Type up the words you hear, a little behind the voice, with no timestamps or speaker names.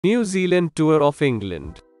New Zealand Tour of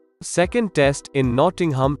England. Second Test in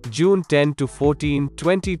Nottingham, June 10 to 14,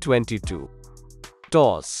 2022.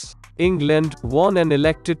 Toss. England won and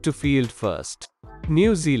elected to field first.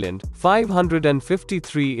 New Zealand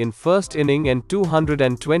 553 in first inning and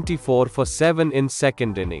 224 for 7 in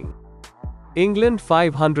second inning. England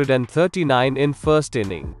 539 in first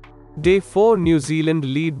inning. Day 4 New Zealand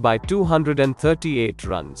lead by 238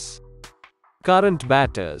 runs. Current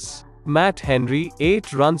batters: Matt Henry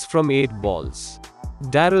 8 runs from 8 balls.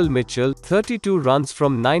 Daryl Mitchell 32 runs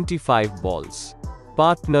from 95 balls.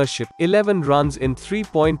 Partnership 11 runs in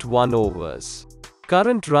 3.1 overs.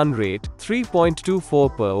 Current run rate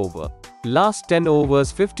 3.24 per over. Last 10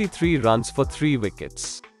 overs 53 runs for 3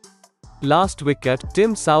 wickets. Last wicket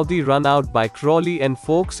Southee run out by Crawley and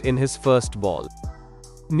Foakes in his first ball.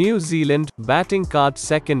 New Zealand batting card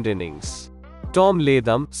second innings. Tom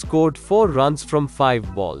Latham scored 4 runs from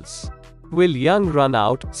 5 balls. Will Young run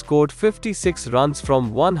out, scored 56 runs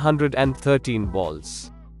from 113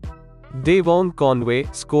 balls. Devon Conway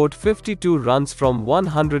scored 52 runs from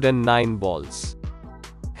 109 balls.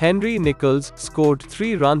 Henry Nicholls scored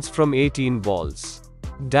 3 runs from 18 balls.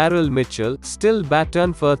 Daryl Mitchell still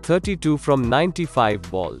battunf 32 from 95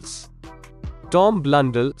 balls. Tom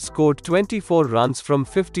Blundell scored 24 runs from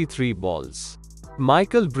 53 balls.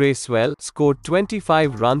 Michael Bracewell scored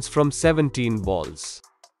 25 runs from 17 balls.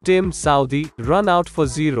 Southee run out for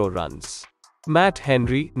 0 runs. Matt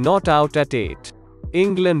Henry not out at 8.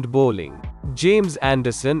 England bowling: James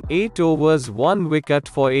Anderson 8 overs 1 wicket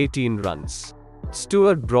for 18 runs.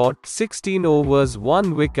 Stuart Broad 16 overs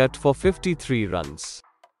 1 wicket for 53 runs.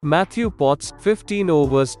 Matthew Potts 15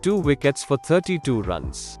 overs 2 wickets for 32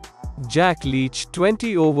 runs. Jack Leach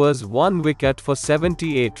 20 overs 1 wicket for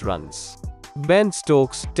 78 runs. Ben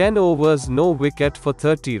Stokes 10 overs no wicket for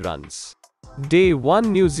 30 runs. Day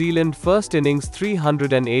 1 New Zealand first innings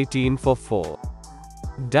 318 for 4.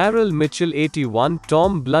 Daryl Mitchell 81,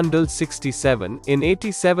 Tom Blundell 67 in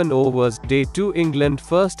 87 overs. Day 2 England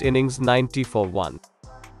first innings 90 for 1.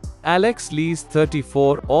 Alex Lees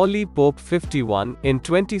 34, Ollie Pope 51 in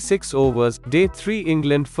 26 overs. Day 3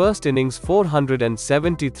 England first innings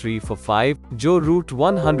 473 for 5. Joe Root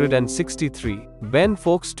 163, Ben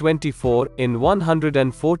Foakes 24 in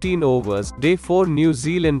 114 overs. Day 4 New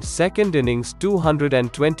Zealand second innings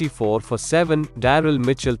 224 for 7. Daryl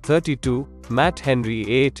Mitchell 32, Matt Henry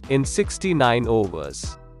 8 in 69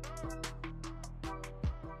 overs.